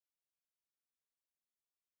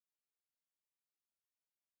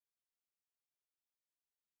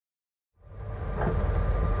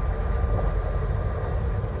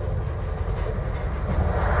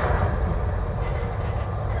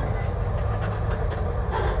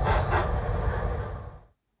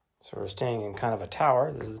So we're staying in kind of a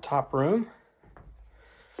tower. This is the top room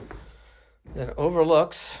that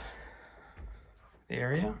overlooks the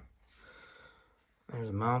area.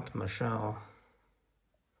 There's Mont Michel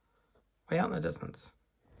way out in the distance.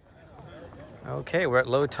 Okay, we're at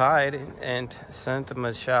low tide in Saint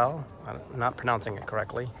Michel. I'm not pronouncing it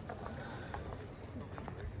correctly.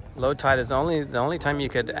 Low tide is the only time you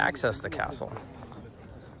could access the castle.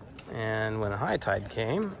 And when high tide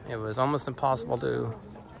came, it was almost impossible to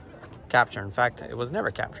capture. In fact, it was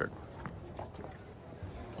never captured.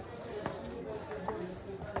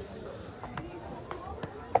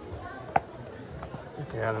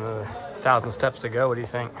 Okay, I got another 1,000 steps to go. What do you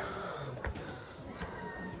think?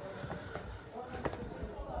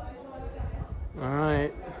 All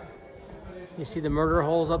right. You see the murder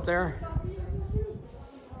holes up there?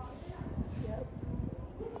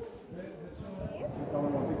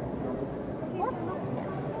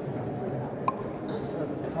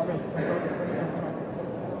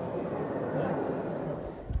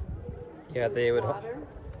 Yeah, they would.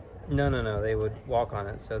 No. They would walk on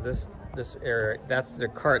it. So this area, that's the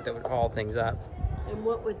cart that would haul things up. And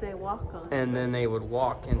what would they walk on? And then they would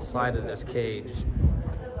walk inside of this cage.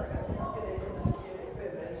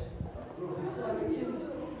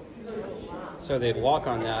 So they'd walk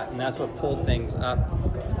on that, and that's what pulled things up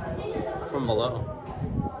from below.